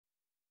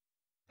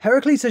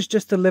Heracles has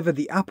just delivered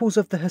the apples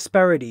of the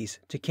Hesperides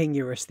to King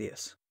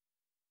Eurystheus.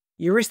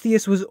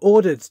 Eurystheus was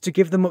ordered to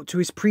give them up to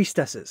his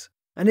priestesses,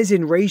 and is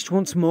enraged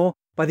once more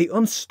by the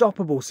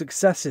unstoppable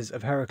successes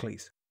of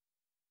Heracles.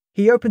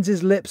 He opens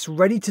his lips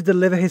ready to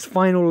deliver his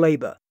final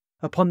labour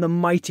upon the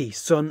mighty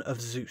son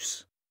of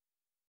Zeus.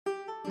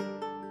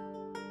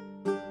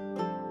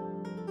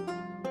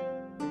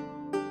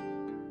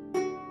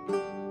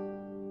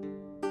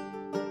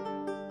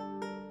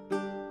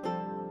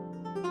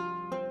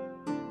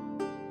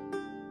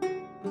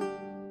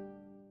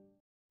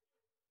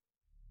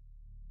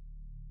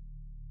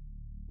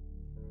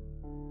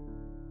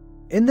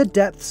 In the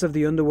depths of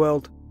the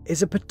underworld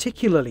is a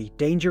particularly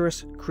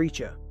dangerous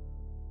creature.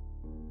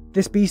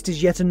 This beast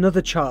is yet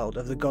another child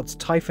of the gods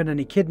Typhon and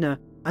Echidna,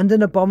 and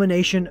an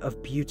abomination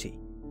of beauty.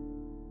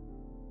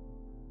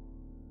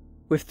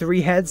 With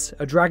 3 heads,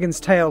 a dragon's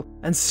tail,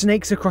 and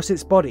snakes across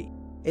its body,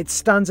 it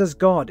stands as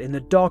god in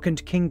the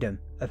darkened kingdom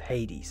of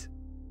Hades.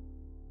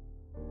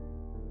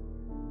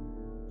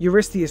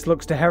 Eurystheus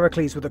looks to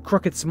Heracles with a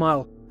crooked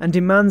smile and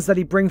demands that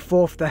he bring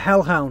forth the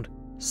hellhound,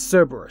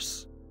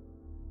 Cerberus.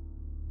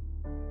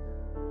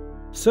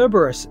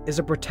 Cerberus is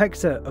a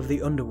protector of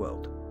the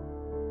underworld.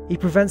 He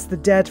prevents the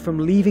dead from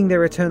leaving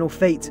their eternal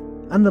fate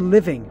and the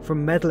living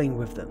from meddling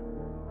with them.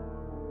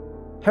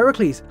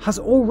 Heracles has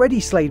already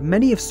slayed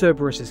many of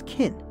Cerberus's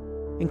kin,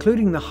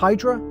 including the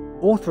Hydra,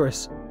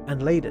 Orthrus,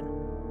 and Ladon.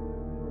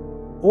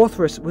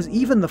 Orthrus was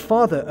even the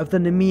father of the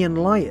Nemean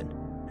lion,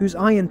 whose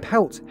iron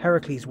pelt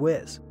Heracles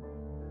wears.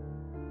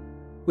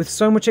 With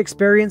so much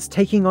experience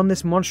taking on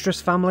this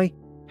monstrous family,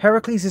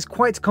 Heracles is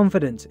quite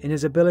confident in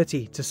his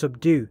ability to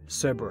subdue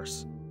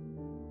Cerberus.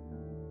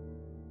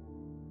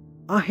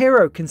 Our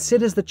hero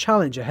considers the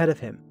challenge ahead of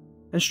him,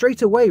 and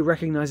straight away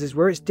recognises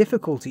where its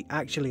difficulty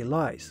actually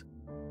lies.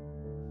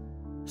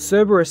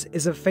 Cerberus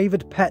is a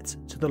favoured pet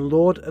to the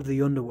Lord of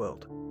the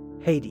Underworld,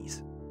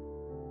 Hades.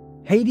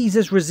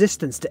 Hades'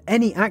 resistance to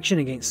any action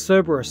against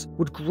Cerberus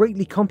would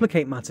greatly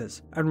complicate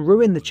matters and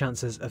ruin the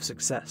chances of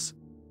success.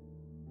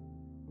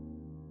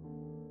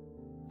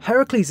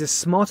 Heracles is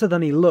smarter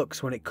than he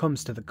looks when it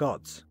comes to the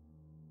gods.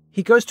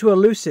 He goes to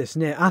Eleusis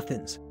near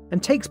Athens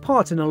and takes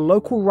part in a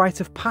local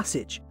rite of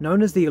passage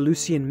known as the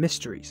Eleusian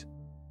Mysteries.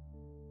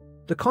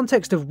 The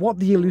context of what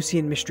the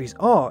Eleusian Mysteries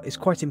are is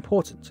quite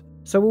important,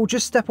 so we'll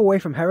just step away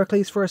from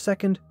Heracles for a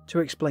second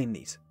to explain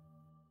these.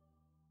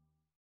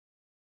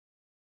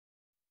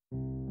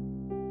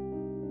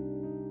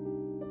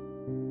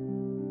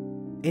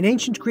 In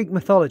ancient Greek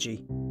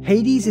mythology,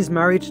 Hades is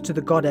married to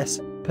the goddess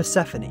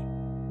Persephone.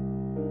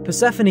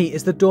 Persephone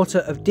is the daughter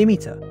of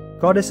Demeter,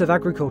 goddess of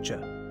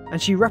agriculture,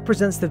 and she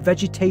represents the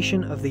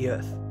vegetation of the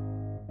earth.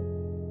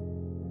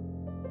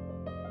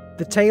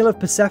 The tale of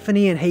Persephone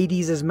and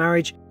Hades'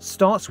 marriage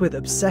starts with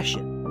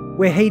obsession,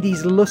 where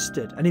Hades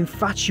lusted and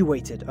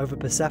infatuated over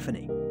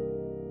Persephone.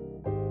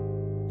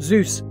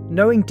 Zeus,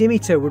 knowing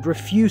Demeter would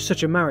refuse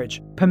such a marriage,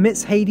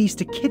 permits Hades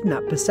to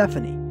kidnap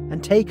Persephone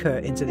and take her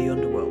into the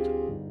underworld.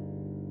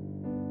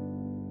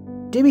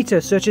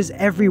 Demeter searches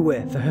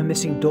everywhere for her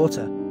missing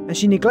daughter, and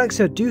she neglects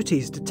her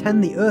duties to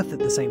tend the earth at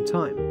the same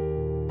time.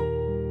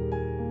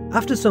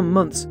 After some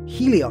months,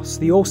 Helios,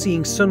 the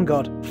all-seeing sun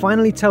god,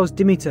 finally tells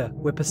Demeter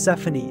where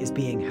Persephone is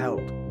being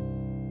held.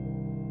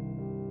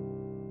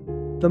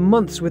 The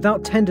months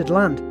without tended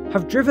land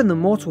have driven the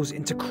mortals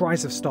into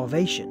cries of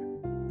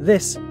starvation.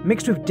 This,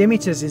 mixed with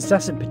Demeter's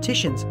incessant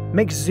petitions,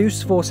 makes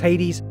Zeus force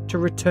Hades to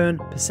return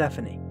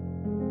Persephone.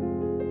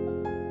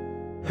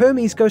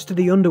 Hermes goes to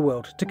the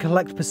underworld to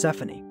collect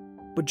Persephone,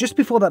 but just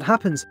before that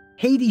happens,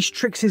 Hades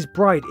tricks his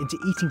bride into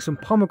eating some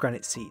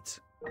pomegranate seeds.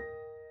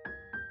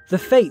 The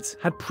Fates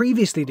had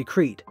previously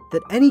decreed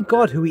that any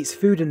god who eats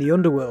food in the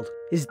underworld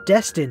is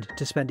destined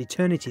to spend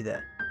eternity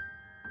there.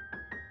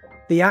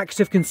 The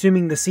act of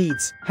consuming the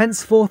seeds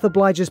henceforth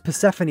obliges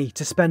Persephone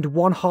to spend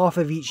 1/2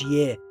 of each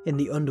year in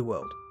the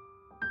underworld.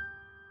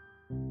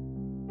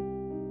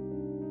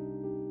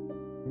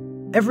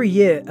 Every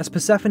year, as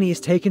Persephone is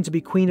taken to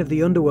be queen of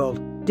the underworld,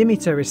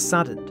 Demeter is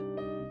saddened.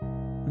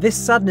 This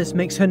sadness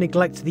makes her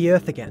neglect the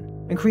earth again,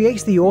 and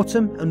creates the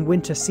autumn and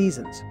winter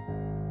seasons.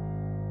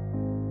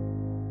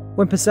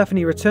 When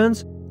Persephone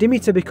returns,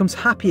 Demeter becomes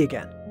happy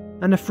again,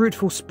 and a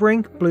fruitful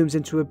spring blooms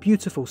into a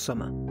beautiful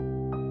summer.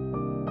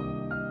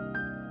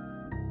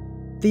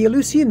 The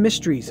Eleusian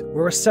Mysteries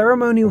were a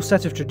ceremonial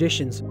set of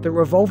traditions that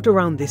revolved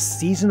around this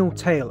seasonal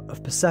tale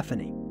of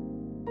Persephone.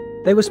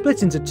 They were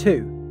split into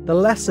 2, the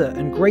Lesser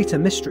and Greater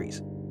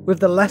Mysteries, with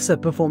the Lesser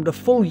performed a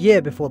full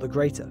year before the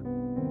Greater.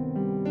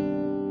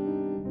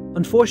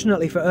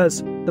 Unfortunately for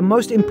us, the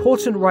most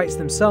important rites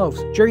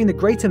themselves during the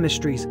Greater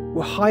Mysteries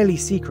were highly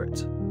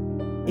secret.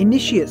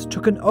 Initiates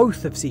took an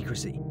oath of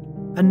secrecy,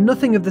 and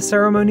nothing of the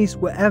ceremonies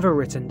were ever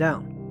written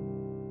down.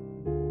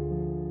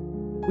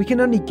 We can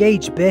only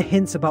gauge bare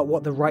hints about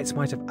what the rites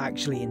might have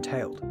actually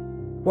entailed.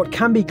 What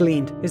can be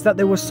gleaned is that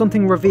there was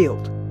something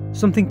revealed,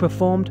 something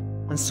performed,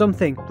 and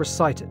something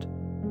recited.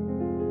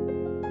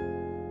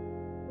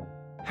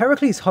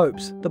 Heracles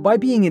hopes that by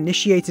being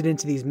initiated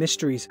into these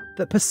mysteries,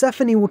 that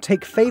Persephone will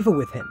take favour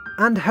with him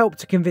and help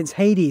to convince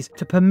Hades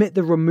to permit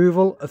the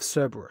removal of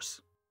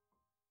Cerberus.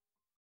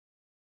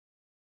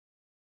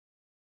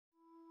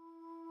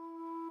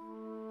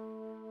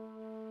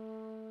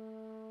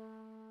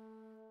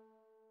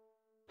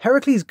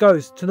 Heracles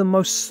goes to the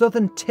most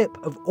southern tip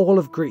of all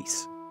of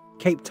Greece,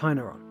 Cape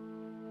Tainaron.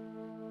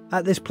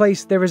 At this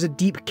place there is a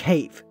deep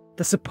cave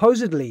that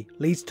supposedly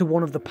leads to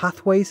one of the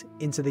pathways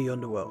into the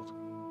underworld.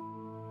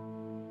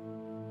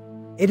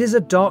 It is a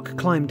dark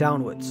climb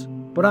downwards,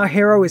 but our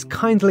hero is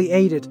kindly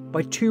aided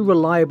by two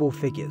reliable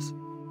figures.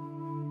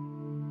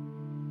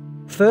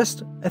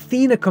 First,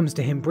 Athena comes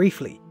to him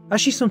briefly,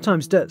 as she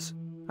sometimes does,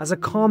 as a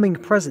calming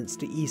presence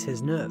to ease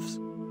his nerves.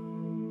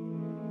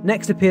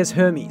 Next appears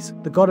Hermes,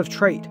 the god of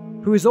trade,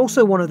 who is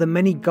also one of the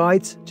many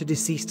guides to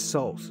deceased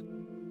souls.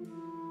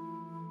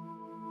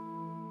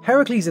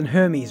 Heracles and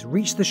Hermes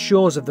reach the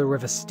shores of the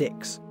river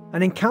Styx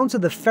and encounter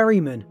the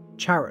ferryman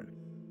Charon.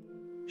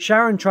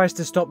 Charon tries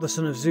to stop the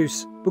son of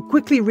Zeus, but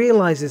quickly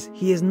realises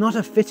he is not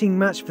a fitting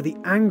match for the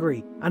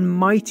angry and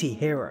mighty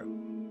hero.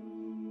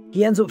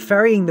 He ends up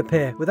ferrying the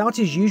pair without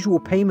his usual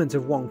payment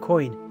of 1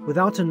 coin,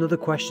 without another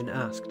question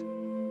asked.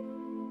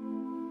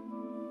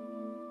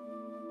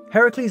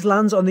 Heracles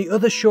lands on the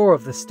other shore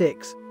of the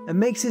Styx and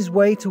makes his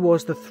way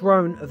towards the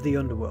throne of the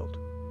underworld.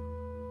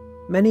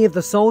 Many of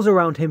the souls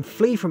around him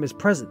flee from his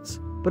presence,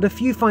 but a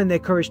few find their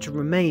courage to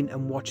remain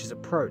and watch his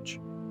approach.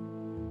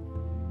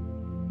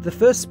 The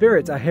first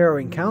spirit our hero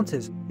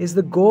encounters is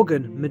the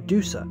Gorgon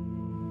Medusa.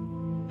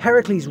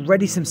 Heracles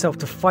readies himself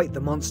to fight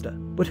the monster,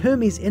 but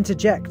Hermes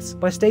interjects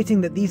by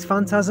stating that these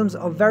phantasms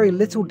are very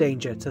little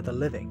danger to the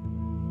living.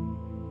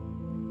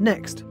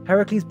 Next,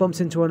 Heracles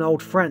bumps into an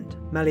old friend,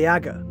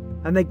 Meleager,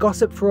 and they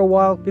gossip for a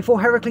while before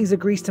Heracles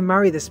agrees to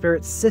marry the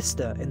spirit's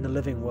sister in the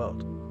living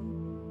world.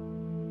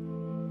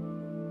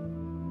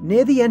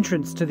 Near the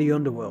entrance to the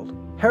underworld,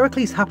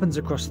 Heracles happens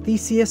across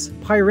Theseus,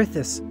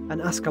 Pirithous,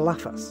 and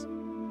Ascalaphus.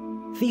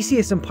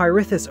 Theseus and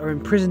Pirithous are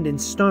imprisoned in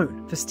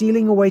stone for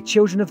stealing away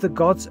children of the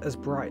gods as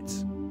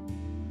brides.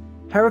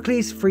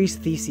 Heracles frees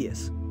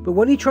Theseus, but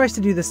when he tries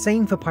to do the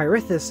same for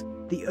Pirithous,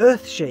 the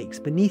earth shakes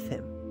beneath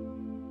him.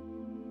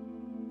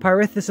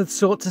 Pirithous had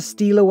sought to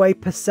steal away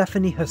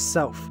Persephone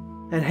herself,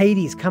 and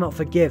Hades cannot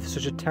forgive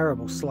such a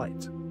terrible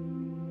slight.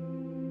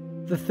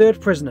 The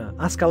third prisoner,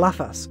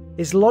 Ascalaphus,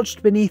 is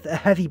lodged beneath a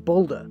heavy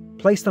boulder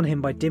placed on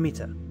him by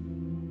Demeter.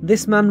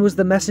 This man was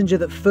the messenger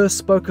that first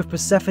spoke of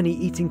Persephone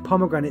eating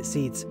pomegranate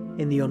seeds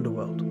in the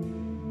underworld.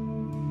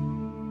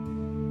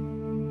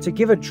 To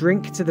give a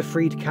drink to the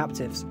freed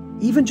captives,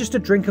 even just a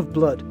drink of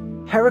blood,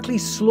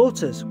 Heracles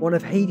slaughters one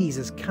of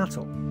Hades'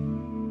 cattle.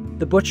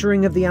 The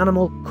butchering of the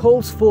animal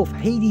calls forth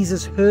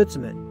Hades'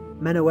 herdsman,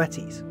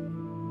 Menoetes.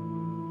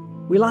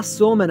 We last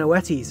saw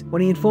Menoetes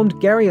when he informed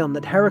Geryon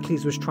that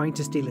Heracles was trying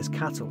to steal his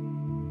cattle.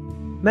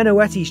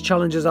 Menoetes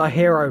challenges our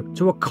hero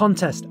to a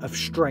contest of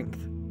strength.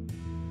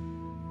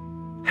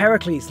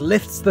 Heracles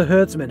lifts the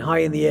herdsman high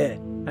in the air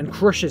and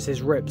crushes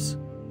his ribs.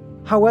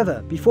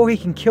 However, before he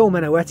can kill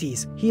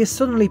Menoetes, he is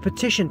suddenly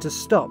petitioned to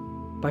stop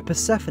by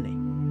Persephone.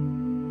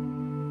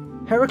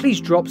 Heracles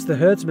drops the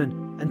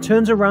herdsman and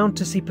turns around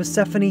to see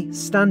Persephone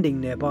standing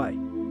nearby.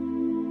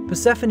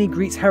 Persephone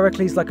greets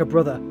Heracles like a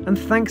brother and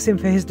thanks him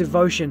for his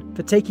devotion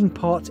for taking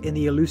part in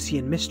the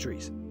Eleusian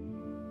Mysteries.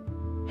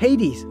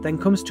 Hades then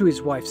comes to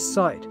his wife's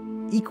side,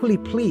 equally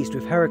pleased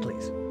with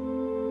Heracles.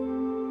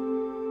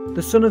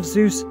 The son of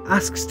Zeus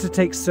asks to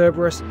take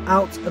Cerberus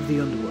out of the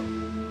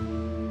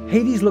underworld.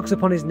 Hades looks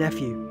upon his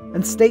nephew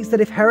and states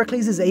that if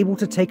Heracles is able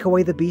to take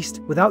away the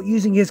beast without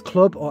using his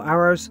club or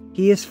arrows,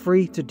 he is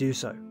free to do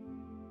so.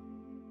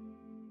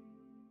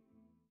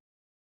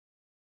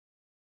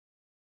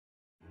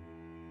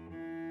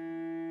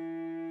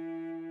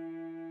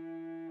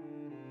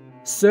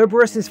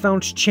 Cerberus is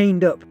found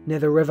chained up near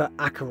the river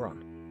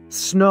Acheron,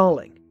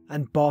 snarling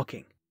and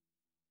barking.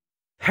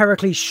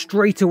 Heracles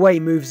straight away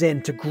moves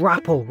in to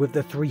grapple with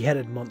the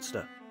three-headed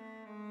monster.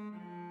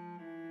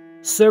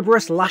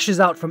 Cerberus lashes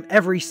out from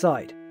every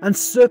side, and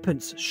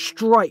serpents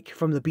strike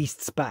from the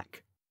beast's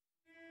back.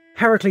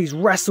 Heracles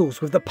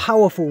wrestles with the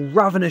powerful,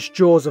 ravenous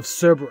jaws of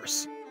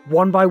Cerberus,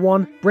 one by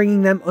one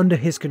bringing them under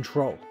his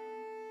control.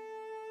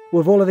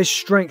 With all of his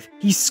strength,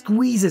 he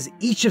squeezes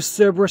each of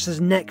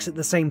Cerberus's necks at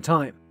the same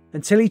time,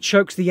 until he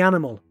chokes the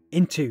animal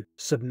into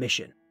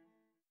submission.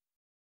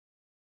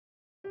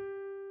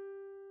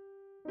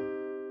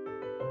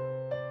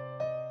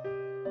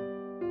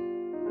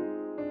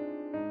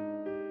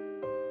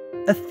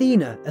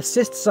 Athena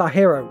assists our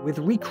hero with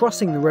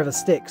recrossing the river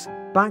Styx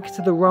back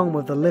to the realm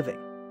of the living.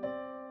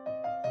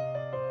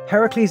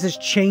 Heracles has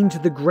chained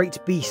the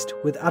great beast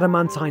with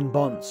adamantine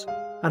bonds,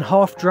 and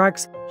half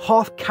drags,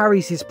 half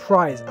carries his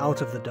prize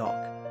out of the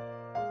dark.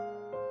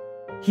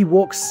 He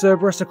walks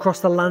Cerberus across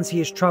the lands he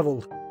has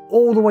travelled,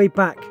 all the way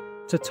back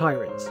to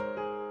Tiryns.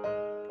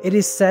 It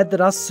is said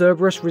that as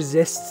Cerberus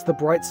resists the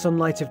bright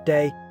sunlight of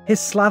day, his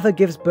slaver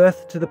gives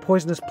birth to the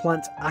poisonous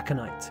plant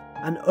aconite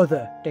and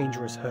other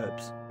dangerous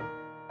herbs.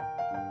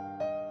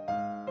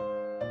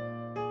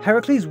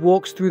 Heracles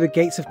walks through the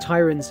gates of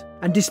Tiryns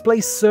and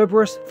displays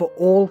Cerberus for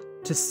all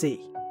to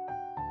see.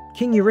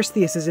 King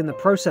Eurystheus is in the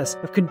process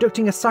of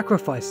conducting a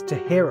sacrifice to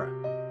Hera.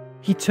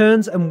 He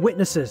turns and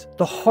witnesses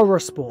the horror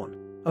spawn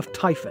of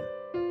Typhon.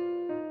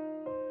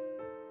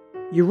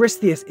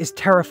 Eurystheus is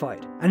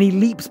terrified, and he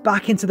leaps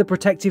back into the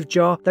protective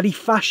jar that he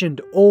fashioned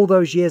all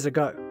those years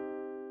ago.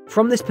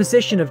 From this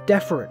position of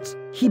deference,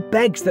 he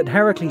begs that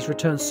Heracles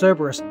return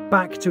Cerberus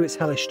back to its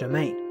hellish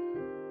domain.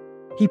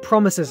 He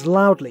promises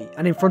loudly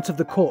and in front of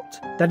the court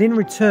that in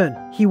return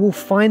he will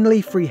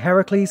finally free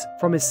Heracles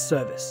from his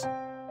service.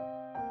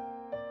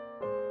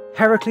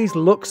 Heracles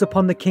looks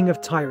upon the king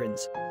of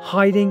Tiryns,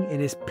 hiding in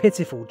his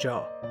pitiful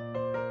jar.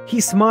 He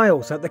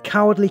smiles at the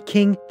cowardly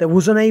king that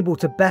was unable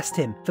to best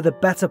him for the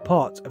better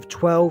part of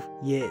 12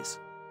 years.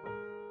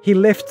 He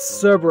lifts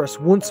Cerberus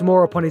once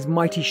more upon his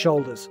mighty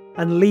shoulders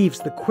and leaves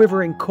the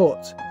quivering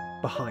court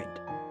behind.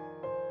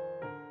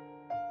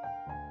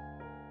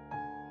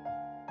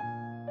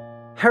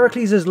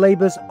 Heracles'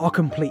 labours are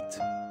complete,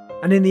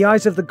 and in the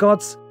eyes of the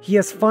gods, he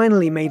has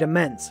finally made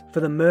amends for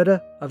the murder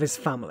of his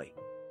family.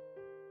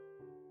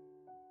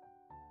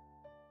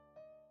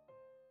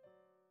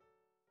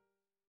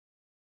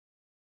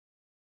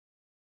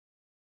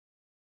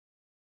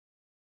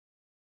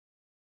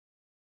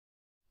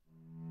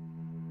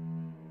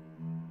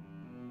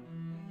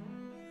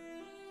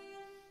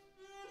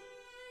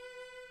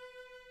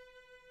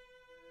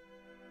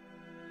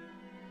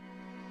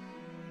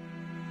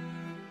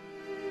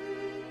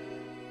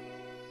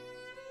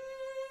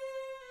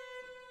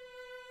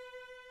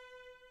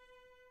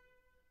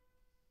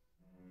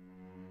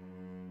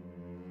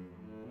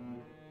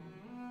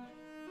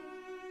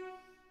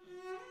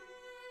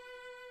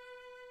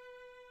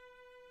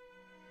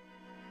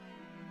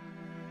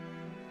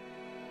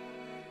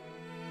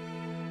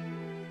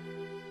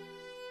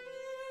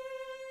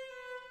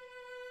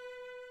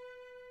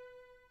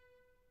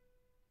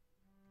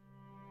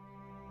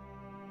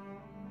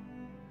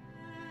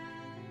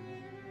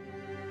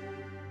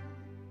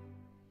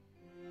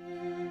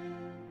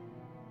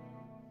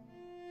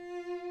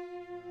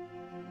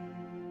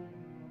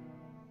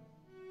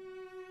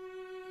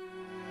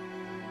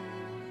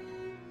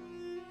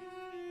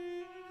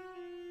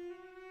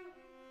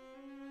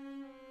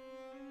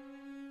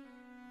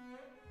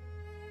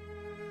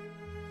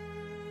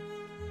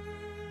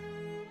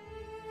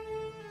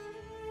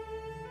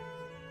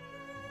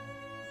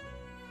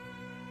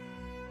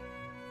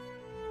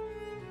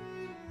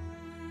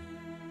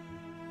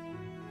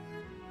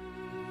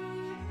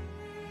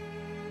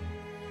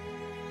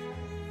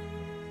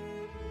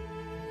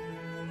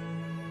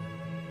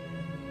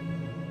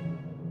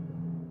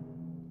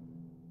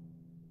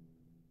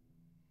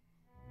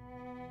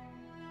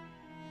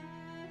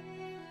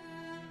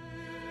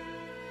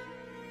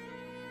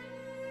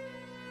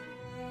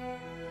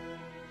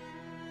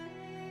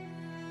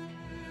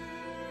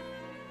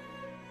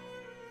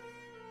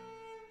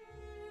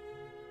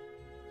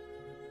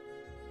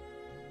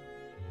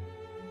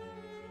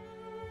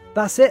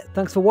 That's it,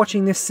 thanks for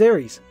watching this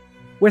series.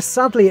 We're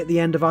sadly at the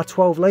end of our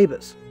 12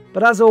 labours,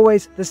 but as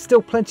always, there's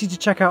still plenty to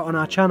check out on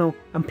our channel,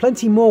 and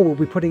plenty more we'll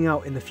be putting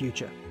out in the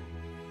future.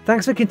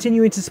 Thanks for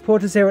continuing to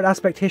support us here at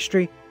Aspect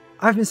History.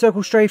 I've been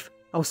Circle Strafe,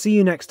 I'll see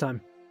you next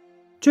time.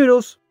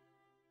 Toodles!